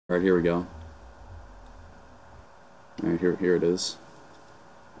Alright, here we go. Alright, here it is.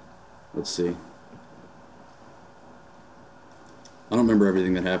 Let's see. I don't remember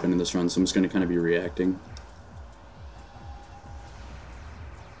everything that happened in this run, so I'm just going to kind of be reacting.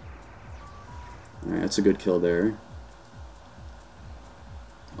 Alright, that's a good kill there.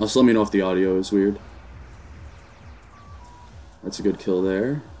 Also, let me know if the audio is weird. That's a good kill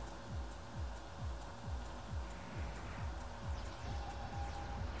there.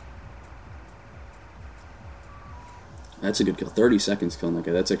 That's a good kill. 30 seconds killing that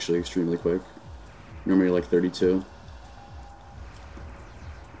guy. That's actually extremely quick. Normally like 32.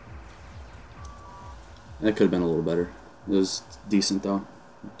 That could have been a little better. It was decent though.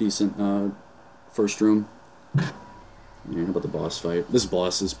 Decent first room. Yeah, how about the boss fight? This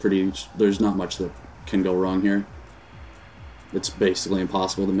boss is pretty... There's not much that can go wrong here. It's basically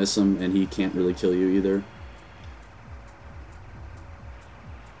impossible to miss him, and he can't really kill you either.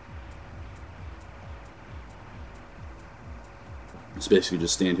 Just basically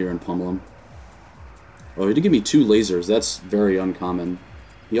just stand here and pummel him. Oh, he did give me 2 lasers. That's very uncommon.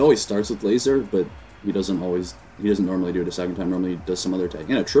 He always starts with laser, but he doesn't normally do it a second time. Normally he does some other tag.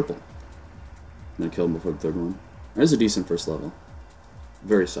 And a triple. I'm gonna kill him before the third one. That is a decent first level.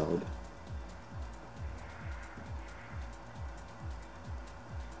 Very solid.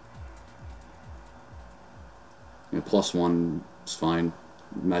 Yeah, +1 is fine.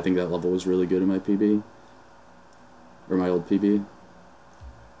 I think that level was really good in my PB. Or my old PB.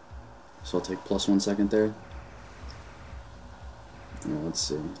 So I'll take +1 second there. Yeah, let's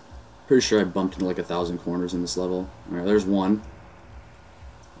see. Pretty sure I bumped into like 1,000 corners in this level. Alright, there's one.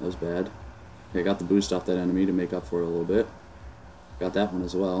 That was bad. Okay, got the boost off that enemy to make up for it a little bit. Got that one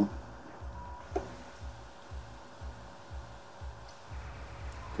as well.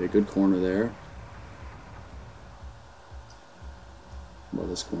 Okay, good corner there. How about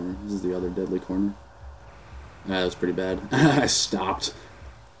this corner? This is the other deadly corner. Ah, that was pretty bad. I stopped.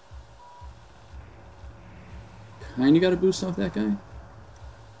 Kinda got a boost off that guy.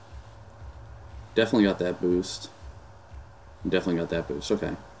 Definitely got that boost. Definitely got that boost.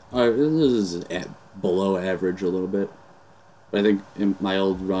 Okay. Alright, this is below average a little bit. But I think in my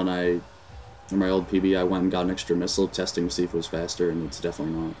old run, in my old PB, I went and got an extra missile testing to see if it was faster, and it's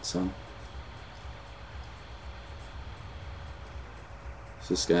definitely not, so.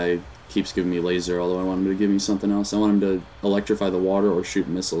 So this guy keeps giving me laser, although I want him to give me something else. I want him to electrify the water or shoot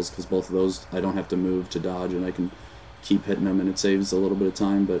missiles, because both of those I don't have to move to dodge, and I can keep hitting them, and it saves a little bit of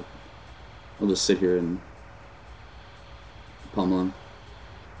time, but I'll just sit here and pummel him.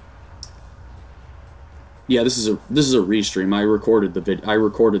 Yeah, this is a restream. I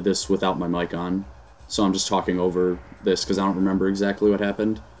recorded this without my mic on, so I'm just talking over this because I don't remember exactly what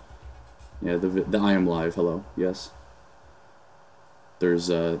happened. Yeah, the I am live. Hello. Yes. There's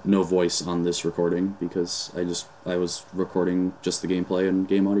no voice on this recording because I was recording just the gameplay and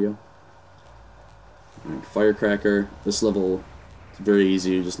game audio. Right, Firecracker. This level is very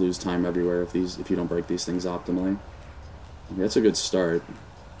easy. You just lose time everywhere if you don't break these things optimally. Okay, that's a good start.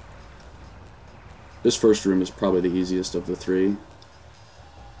 This first room is probably the easiest of the 3.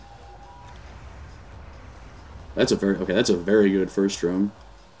 That's a very good first room.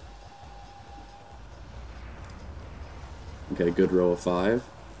 Okay, good row of 5.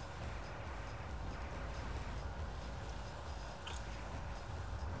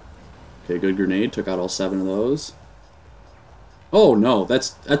 Okay, good grenade. Took out all 7 of those. Oh no,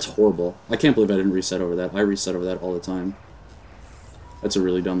 that's horrible. I can't believe I didn't reset over that. I reset over that all the time. That's a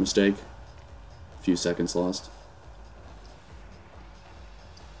really dumb mistake. Few seconds lost.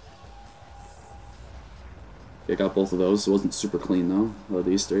 Okay, got both of those. It wasn't super clean though. Oh,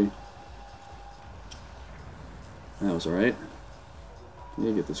 these 3. That was alright.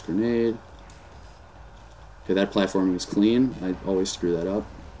 Okay, get this grenade. Okay, that platforming is clean. I always screw that up.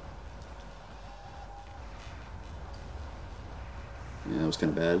 Yeah, that was kind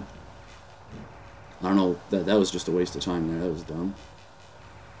of bad. I don't know. That was just a waste of time there. That was dumb.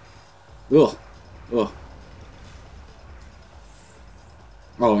 Ugh. Ugh.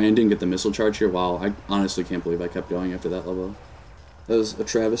 Oh, and didn't get the missile charge here. Wow, I honestly can't believe I kept going after that level. That was a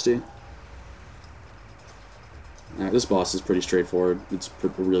travesty. Alright, this boss is pretty straightforward. It's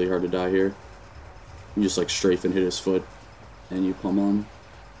really hard to die here. You just like strafe and hit his foot, and you pummel him.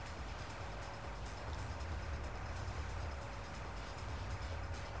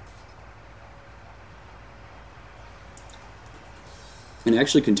 And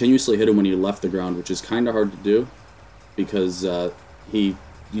actually continuously hit him when he left the ground, which is kind of hard to do, because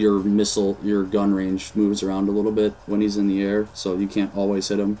your gun range moves around a little bit when he's in the air, so you can't always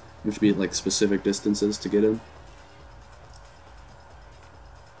hit him. You have to be at like specific distances to get him.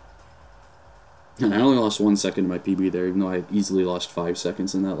 And I only lost 1 second in my PB there, even though I easily lost 5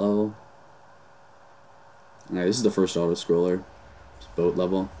 seconds in that level. Alright, this is the first auto-scroller. It's boat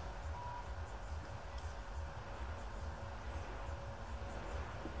level.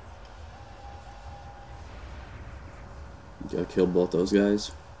 Gotta kill both those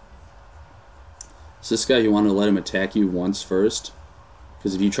guys. So this guy, you want to let him attack you once first.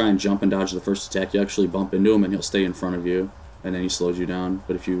 Because if you try and jump and dodge the first attack, you actually bump into him and he'll stay in front of you. And then he slows you down.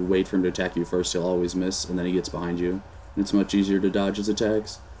 But if you wait for him to attack you first, he'll always miss. And then he gets behind you. And it's much easier to dodge his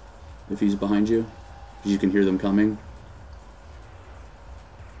attacks if he's behind you. Because you can hear them coming.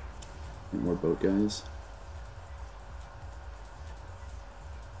 And more boat guys.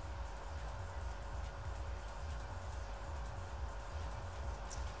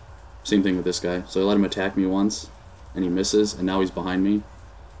 Same thing with this guy. So I let him attack me once, and he misses, and now he's behind me.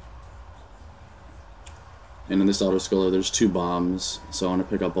 And in this auto-scroller, there's 2 bombs, so I want to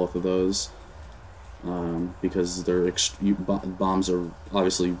pick up both of those. Because bombs are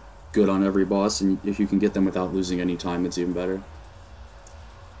obviously good on every boss, and if you can get them without losing any time, it's even better.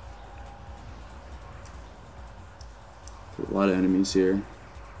 A lot of enemies here.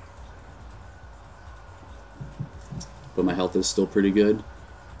 But my health is still pretty good.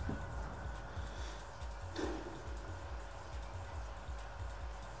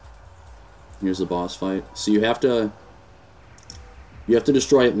 Here's the boss fight. So you have to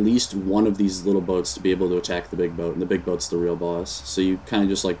destroy at least one of these little boats to be able to attack the big boat, and the big boat's the real boss. So you kind of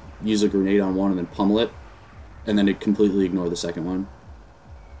just like use a grenade on one and then pummel it, and then completely ignore the second one.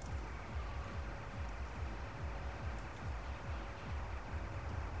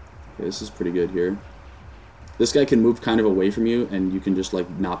 Okay, this is pretty good here. This guy can move kind of away from you, and you can just like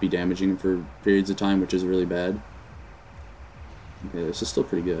not be damaging him for periods of time, which is really bad. Okay, this is still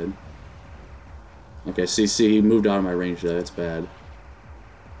pretty good. Okay, see, he moved out of my range there. That's bad.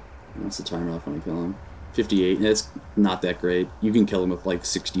 What's the timer left when I kill him? 58. That's not that great. You can kill him with like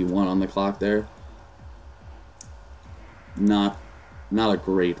 61 on the clock there. Not a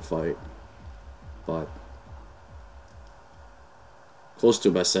great fight, but close to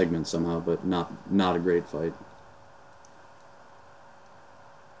a best segment somehow, but not a great fight.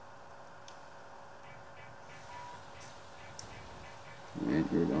 Alright,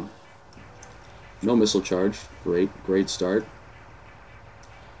 here we go. No missile charge. Great start.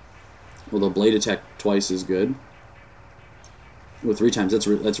 Well, the blade attack twice is good. Well, 3 times,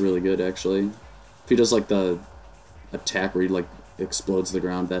 that's really good, actually. If he does, like, the attack where he, like, explodes the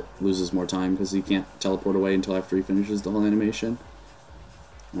ground, that loses more time, because he can't teleport away until after he finishes the whole animation.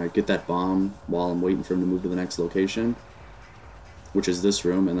 Alright, get that bomb while I'm waiting for him to move to the next location, which is this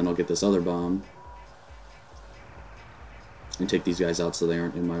room, and then I'll get this other bomb. And take these guys out so they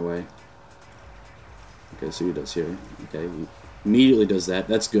aren't in my way. Okay, so he does here. Okay, he immediately does that.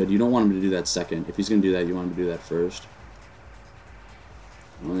 That's good. You don't want him to do that second. If he's going to do that, you want him to do that first.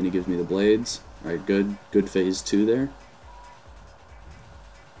 Well, then he gives me the blades. Alright, good. Good phase 2 there.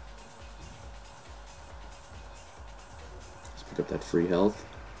 Let's pick up that free health.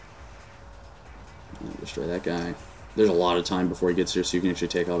 And destroy that guy. There's a lot of time before he gets here, so you can actually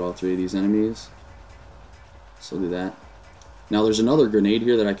take out all 3 of these enemies. So do that. Now there's another grenade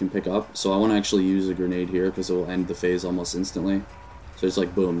here that I can pick up, so I want to actually use a grenade here because it will end the phase almost instantly. So it's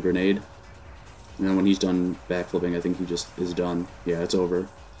like, boom, grenade. And then when he's done backflipping, I think he just is done. Yeah, it's over. And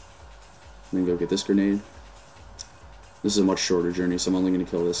then go get this grenade. This is a much shorter journey, so I'm only going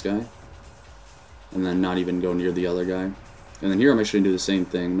to kill this guy. And then not even go near the other guy. And then here I'm actually going to do the same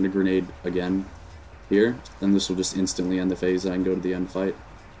thing. I'm going to grenade again here. Then this will just instantly end the phase and I can go to the end fight.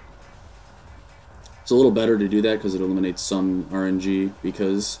 It's a little better to do that because it eliminates some RNG,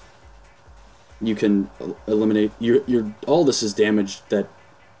 because you can eliminate all this is damage that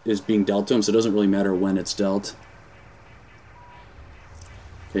is being dealt to him, so it doesn't really matter when it's dealt.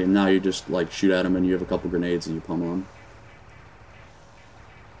 Okay, and now you just like shoot at him and you have a couple grenades and you pummel him.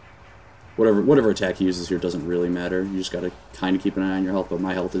 Whatever attack he uses here doesn't really matter. You just gotta kind of keep an eye on your health, but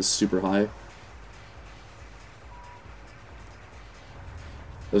my health is super high.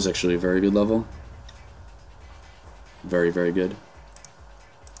 That was actually a very good level. Very, very good.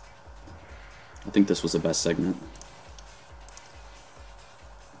 I think this was the best segment.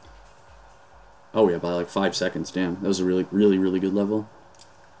 Oh yeah, by like 5 seconds, damn. That was a really, really, really good level.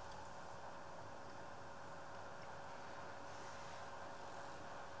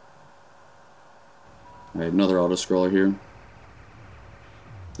 Alright, another auto-scroller here.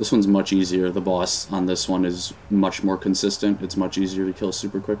 This one's much easier. The boss on this one is much more consistent. It's much easier to kill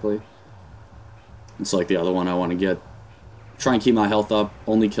super quickly. It's like the other one I want to get. Try and keep my health up,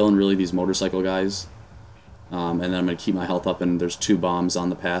 only killing really these motorcycle guys. And then I'm going to keep my health up, and there's 2 bombs on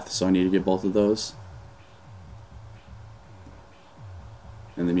the path, so I need to get both of those.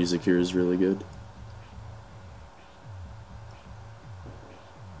 And the music here is really good.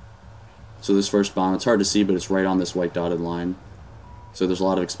 So this first bomb, it's hard to see, but it's right on this white dotted line. So there's a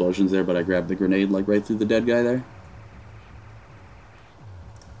lot of explosions there, but I grabbed the grenade like right through the dead guy there.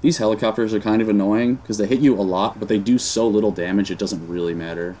 These helicopters are kind of annoying because they hit you a lot, but they do so little damage it doesn't really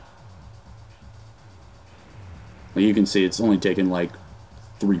matter. Like you can see it's only taken like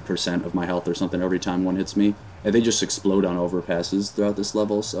 3% of my health or something every time one hits me. And they just explode on overpasses throughout this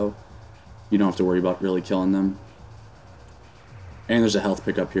level, so you don't have to worry about really killing them. And there's a health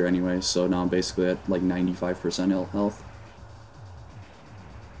pickup here anyway, so now I'm basically at like 95% health.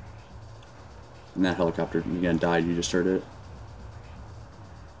 And that helicopter again died, you just heard it.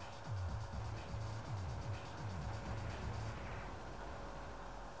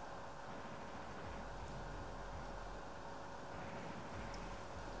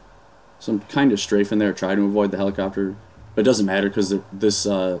 So I'm kind of strafing there, trying to avoid the helicopter, but it doesn't matter because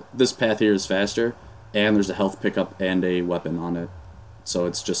this path here is faster, and there's a health pickup and a weapon on it. So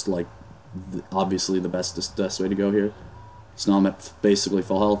it's just like obviously the best way to go here. So now I'm at basically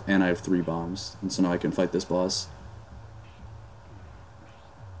full health, and I have 3 bombs, and so now I can fight this boss.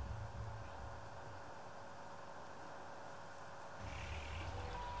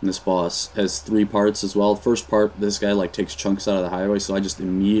 And this boss has 3 parts as well. First part, this guy like takes chunks out of the highway, so I just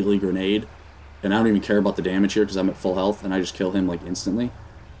immediately grenade, and I don't even care about the damage here because I'm at full health, and I just kill him like instantly.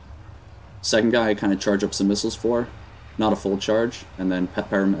 Second guy, I kind of charge up some missiles for, not a full charge, and then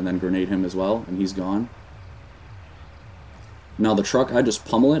pepper him and then grenade him as well, and he's gone. Now the truck, I just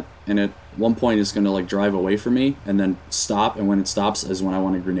pummel it, and at one point it's going to like drive away from me and then stop, and when it stops is when I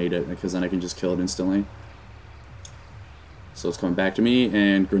want to grenade it, because then I can just kill it instantly. So it's coming back to me,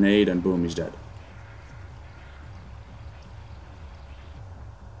 and grenade, and boom, he's dead.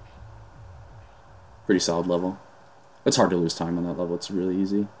 Pretty solid level. It's hard to lose time on that level, it's really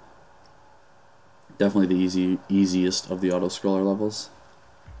easy. Definitely the easiest of the auto-scroller levels.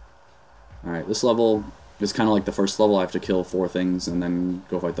 Alright, this level is kind of like the first level. I have to kill 4 things and then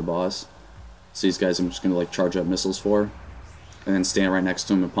go fight the boss. So these guys I'm just going to like charge up missiles for, and then stand right next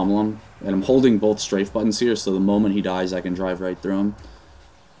to him and pummel him. And I'm holding both strafe buttons here, so the moment he dies I can drive right through him.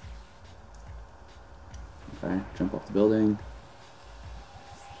 Okay, jump off the building.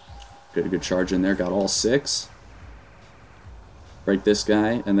 Get a good charge in there, got all 6. Break this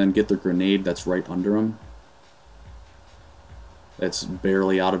guy, and then get the grenade that's right under him. That's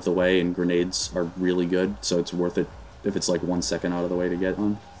barely out of the way, and grenades are really good, so it's worth it if it's like 1 second out of the way to get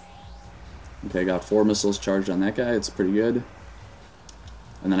one. Okay, got 4 missiles charged on that guy, it's pretty good.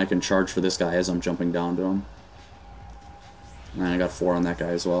 And then I can charge for this guy as I'm jumping down to him. And I got 4 on that guy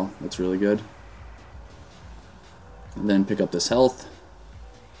as well, that's really good. And then pick up this health,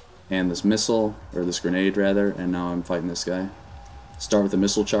 and this missile, or this grenade rather, and now I'm fighting this guy. Start with a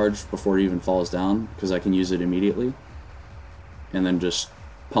missile charge before he even falls down, because I can use it immediately. And then just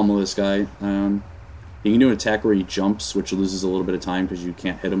pummel this guy. You can do an attack where he jumps, which loses a little bit of time because you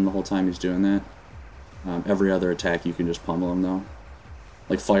can't hit him the whole time he's doing that. Every other attack you can just pummel him though.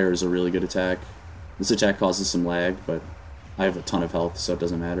 Like fire is a really good attack. This attack causes some lag, but I have a ton of health, so it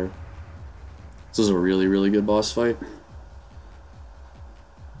doesn't matter. This is a really, really good boss fight.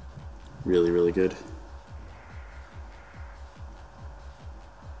 Really, really good.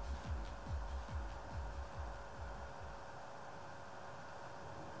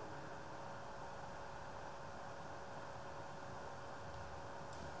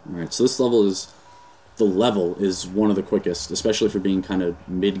 Alright, so this level is... The level is one of the quickest, especially for being kind of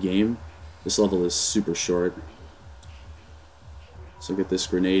mid-game. This level is super short. So get this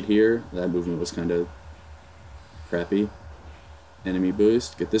grenade here. That movement was kind of crappy. Enemy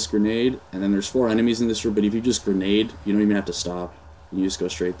boost. Get this grenade. And then there's 4 enemies in this room, but if you just grenade, you don't even have to stop. You just go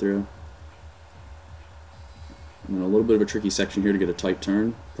straight through. And then a little bit of a tricky section here to get a tight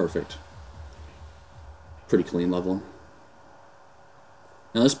turn. Perfect. Pretty clean level.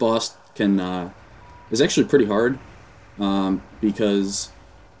 Now this boss is actually pretty hard because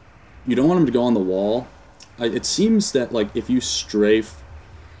you don't want him to go on the wall. It seems that like if you strafe,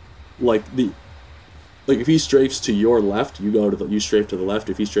 if he strafes to your left, you strafe to the left.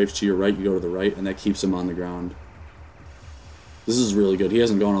 If he strafes to your right, you go to the right, and that keeps him on the ground. This is really good. He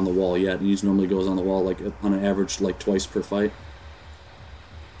hasn't gone on the wall yet, and he normally goes on the wall like on an average like twice per fight.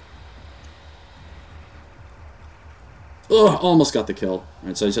 Ugh, almost got the kill.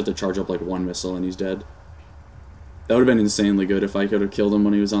 Alright, so I just have to charge up like 1 missile and he's dead. That would have been insanely good if I could have killed him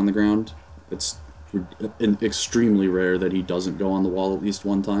when he was on the ground. It's extremely rare that he doesn't go on the wall at least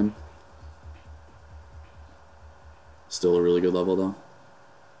one time. Still a really good level, though.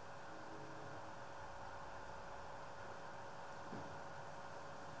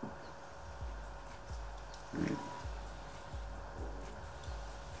 Alright.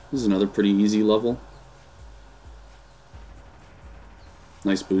 This is another pretty easy level.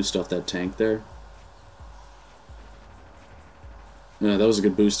 Nice boost off that tank there. Yeah, that was a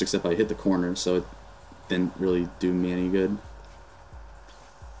good boost, except I hit the corner, so it didn't really do me any good.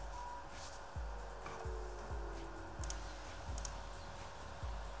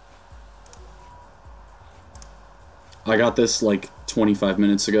 I got this like 25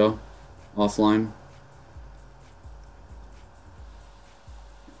 minutes ago, offline.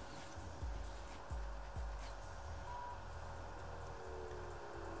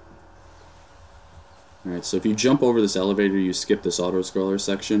 Alright, so if you jump over this elevator, you skip this auto-scroller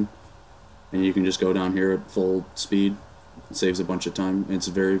section, and you can just go down here at full speed. It saves a bunch of time, and it's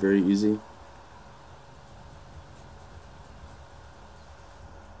very, very easy.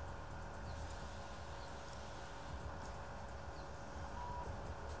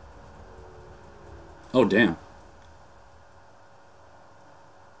 Oh, damn.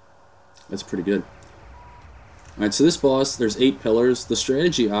 That's pretty good. Alright, so this boss, there's 8 pillars. The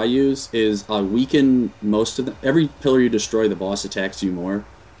strategy I use is I weaken most of them. Every pillar you destroy, the boss attacks you more.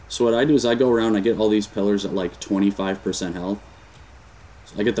 So what I do is I go around, I get all these pillars at like 25% health.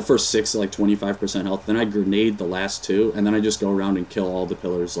 So I get the first 6 at like 25% health, then I grenade the last 2, and then I just go around and kill all the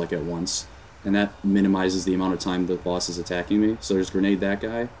pillars like at once. And that minimizes the amount of time the boss is attacking me. So there's grenade that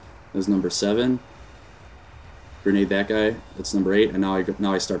guy. That's number 7. Grenade that guy, that's number 8, and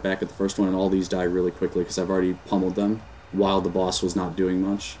now I start back at the first one, and all these die really quickly because I've already pummeled them while the boss was not doing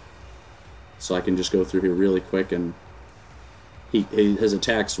much. So I can just go through here really quick, and his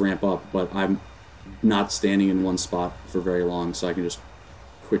attacks ramp up, but I'm not standing in one spot for very long, so I can just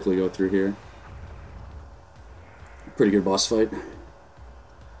quickly go through here. Pretty good boss fight.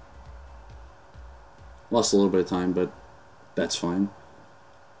 Lost a little bit of time, but that's fine.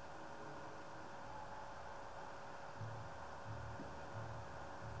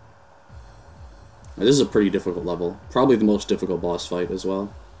 This is a pretty difficult level. Probably the most difficult boss fight as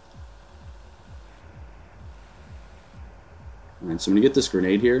well. Alright, so I'm gonna get this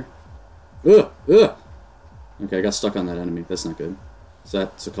grenade here. Ugh! Ugh! Okay, I got stuck on that enemy. That's not good. So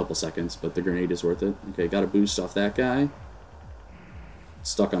that's a couple seconds, but the grenade is worth it. Okay, got a boost off that guy.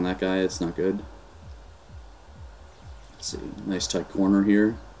 Stuck on that guy, it's not good. Let's see, nice tight corner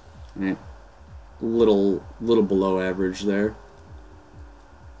here. Alright, little below average there.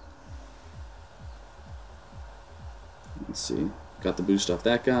 Let's see, got the boost off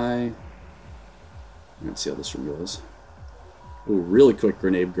that guy. Let's see how this one goes. Ooh, really quick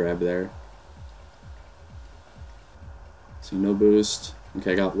grenade grab there. See, no boost.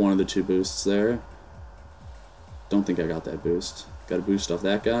 Okay, I got one of the 2 boosts there. Don't think I got that boost. Got a boost off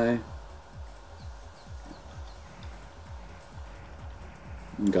that guy.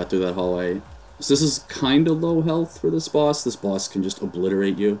 And got through that hallway. So this is kind of low health for this boss. This boss can just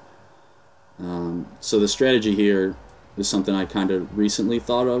obliterate you. So the strategy here is something I kind of recently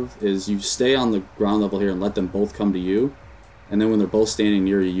thought of, is you stay on the ground level here and let them both come to you, and then when they're both standing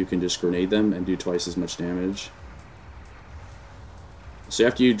near you, you can just grenade them and do twice as much damage. So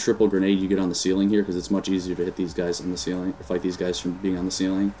after you triple grenade, you get on the ceiling here, because it's much easier to hit these guys on the ceiling, or fight these guys from being on the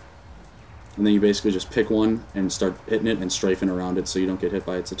ceiling. And then you basically just pick one and start hitting it and strafing around it so you don't get hit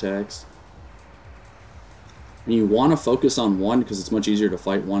by its attacks. And you want to focus on one because it's much easier to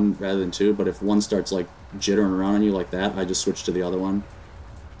fight one rather than 2, but if one starts like jittering around on you like that, I just switch to the other one.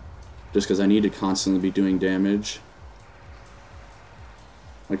 Just because I need to constantly be doing damage.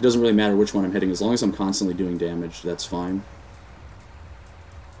 Like, it doesn't really matter which one I'm hitting, as long as I'm constantly doing damage, that's fine.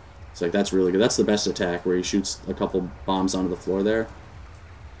 It's like, that's really good. That's the best attack, where he shoots a couple bombs onto the floor there.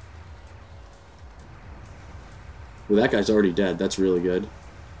 Well, that guy's already dead. That's really good.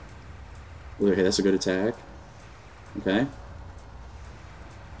 Okay, that's a good attack. Okay.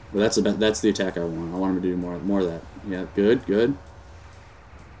 Well, that's the attack I want. I want him to do more of that. Yeah, good, good. That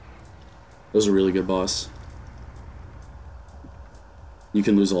was a really good boss. You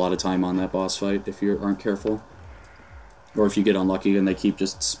can lose a lot of time on that boss fight if you aren't careful. Or if you get unlucky and they keep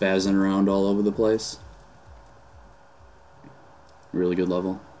just spazzing around all over the place. Really good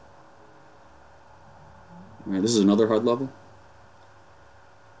level. Alright, this is another hard level.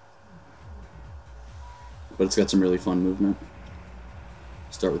 But it's got some really fun movement.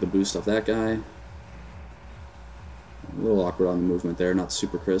 Start with a boost off that guy. A little awkward on the movement there, not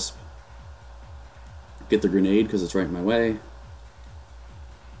super crisp. Get the grenade because it's right in my way.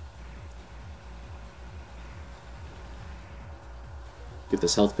 Get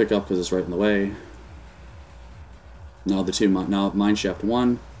this health pickup because it's right in the way. Now now Mineshaft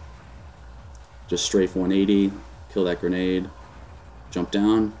 1. Just strafe 180, kill that grenade, jump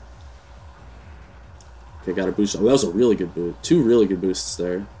down. Okay, got a boost. Oh, that was a really good boost. 2 really good boosts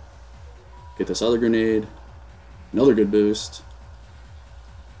there. Get this other grenade. Another good boost.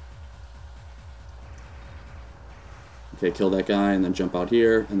 Okay, kill that guy, and then jump out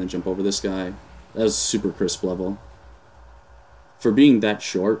here, and then jump over this guy. That was a super crisp level. For being that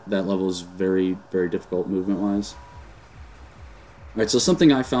short, that level is very, very difficult movement-wise. Alright, so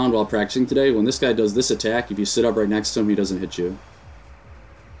something I found while practicing today, when this guy does this attack, if you sit up right next to him, he doesn't hit you.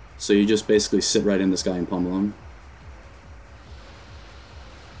 So you just basically sit right in this guy and pummel him.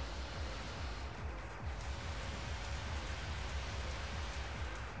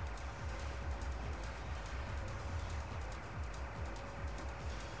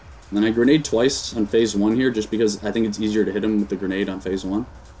 And then I grenade twice on phase 1 here, just because I think it's easier to hit him with the grenade on phase 1.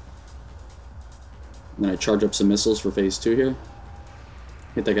 And then I charge up some missiles for phase 2 here.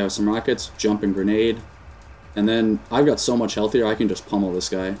 Hit that guy with some rockets, jump and grenade. And then I've got so much health here, I can just pummel this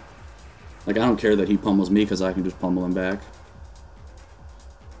guy. Like, I don't care that he pummels me, because I can just pummel him back.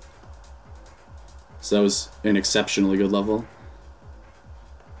 So that was an exceptionally good level.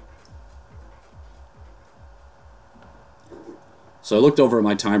 So I looked over at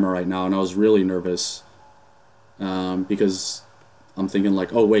my timer right now, and I was really nervous. Because I'm thinking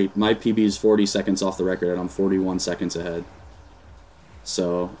like, oh wait, my PB is 40 seconds off the record, and I'm 41 seconds ahead.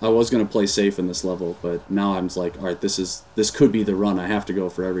 So I was going to play safe in this level, but now I'm like, alright, this could be the run. I have to go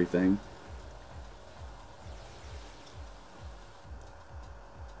for everything.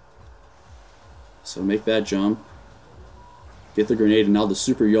 So make that jump. Get the grenade, and now the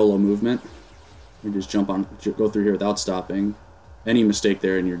super YOLO movement. You just go through here without stopping. Any mistake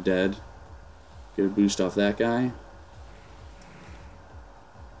there and you're dead. Get a boost off that guy.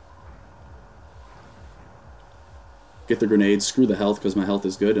 Get the grenade, screw the health because my health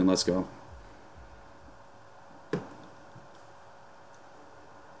is good, and let's go.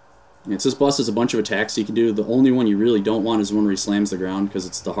 And this boss has a bunch of attacks you can do. The only one you really don't want is the one where he slams the ground, because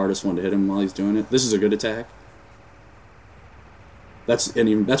it's the hardest one to hit him while he's doing it. This is a good attack. That's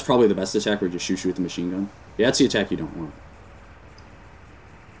probably the best attack, where he just shoots you with the machine gun. Yeah, that's the attack you don't want.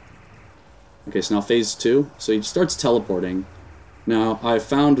 Okay, so now phase 2. So he starts teleporting. Now, I've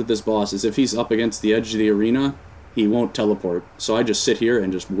found with this boss is if he's up against the edge of the arena, he won't teleport. So I just sit here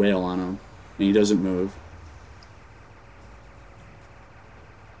and just wail on him, and he doesn't move.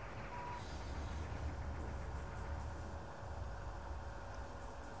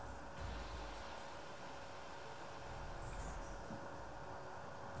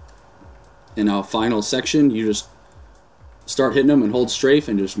 And now, final section, you just start hitting him and hold strafe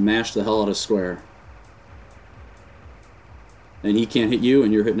and just mash the hell out of square. And he can't hit you,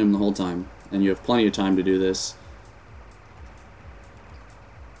 and you're hitting him the whole time. And you have plenty of time to do this.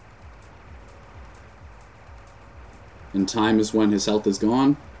 And time is when his health is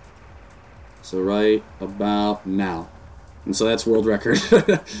gone. So right about now. And so that's world record.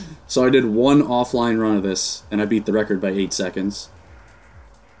 So I did one offline run of this, and I beat the record by 8 seconds.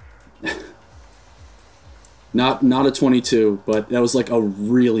 Not a 22, but that was like a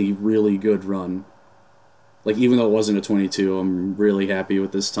really, really good run. Like, even though it wasn't a 22, I'm really happy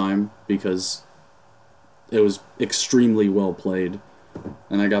with this time, because it was extremely well played.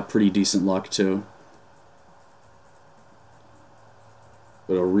 And I got pretty decent luck, too.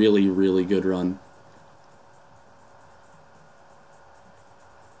 But a really, really good run.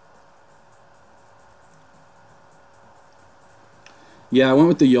 Yeah, I went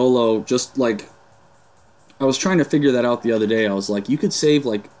with the YOLO, just like... I was trying to figure that out the other day. I was like, you could save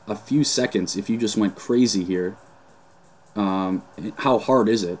like a few seconds if you just went crazy here. How hard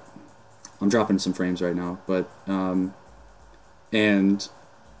is it? I'm dropping some frames right now, but and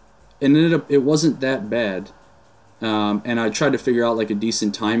it wasn't that bad. And I tried to figure out like a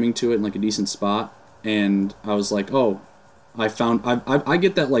decent timing to it and like a decent spot, and I was like, oh, I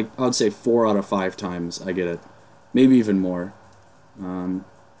get that, like, I would say 4 out of 5 times I get it, maybe even more.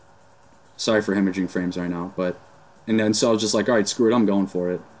 Sorry for hemorrhaging frames right now, and then so I was just like, alright, screw it, I'm going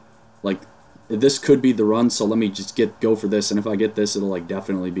for it. Like, this could be the run, so let me just go for this, and if I get this, it'll like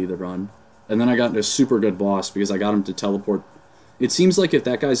definitely be the run. And then I got into a super good boss, because I got him to teleport. It seems like if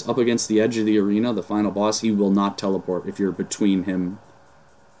that guy's up against the edge of the arena, the final boss, he will not teleport if you're between him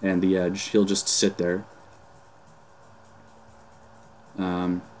and the edge. He'll just sit there.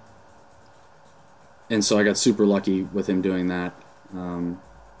 And so I got super lucky with him doing that.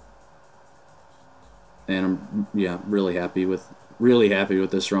 And I'm, yeah, really happy with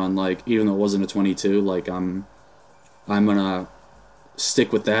this run. Like, even though it wasn't a 22, like, I'm gonna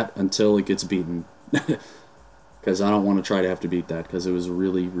stick with that until it gets beaten. because I don't want to try to have to beat that, because it was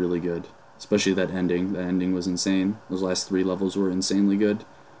really, really good. Especially that ending. The ending was insane. Those last 3 levels were insanely good.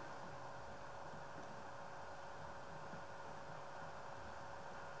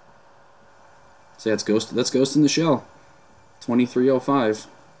 So yeah, that's Ghost in the Shell. 2305.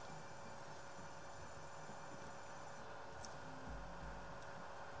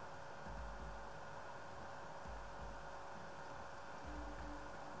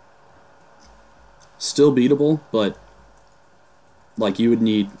 Still beatable, but like you would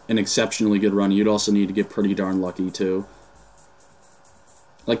need an exceptionally good run. You'd also need to get pretty darn lucky too.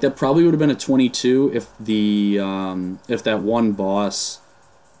 Like that probably would have been a 22 if the if that one boss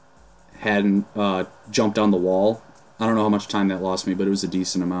hadn't jumped on the wall. I don't know how much time that lost me, but it was a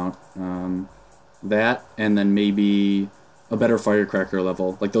decent amount. That and then maybe a better Firecracker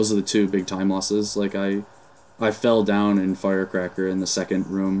level. Like those are the 2 big time losses. Like I fell down in Firecracker in the second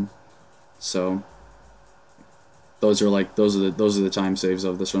room, so those are the time saves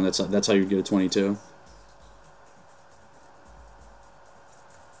of this one. That's how you get a 22.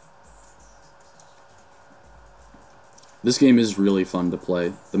 This game is really fun to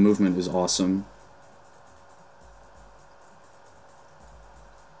play. The movement is awesome.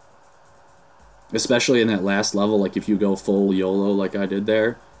 Especially in that last level, like if you go full YOLO like I did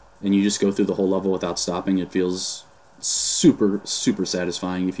there, and you just go through the whole level without stopping, it feels super, super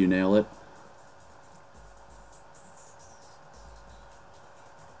satisfying if you nail it.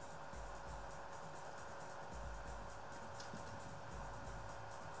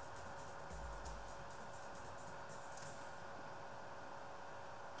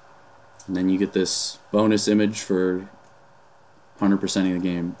 And then you get this bonus image for 100%ing the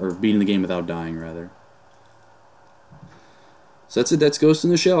game, or beating the game without dying, rather. So that's it. That's Ghost in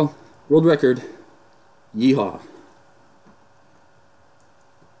the Shell. World record. Yeehaw.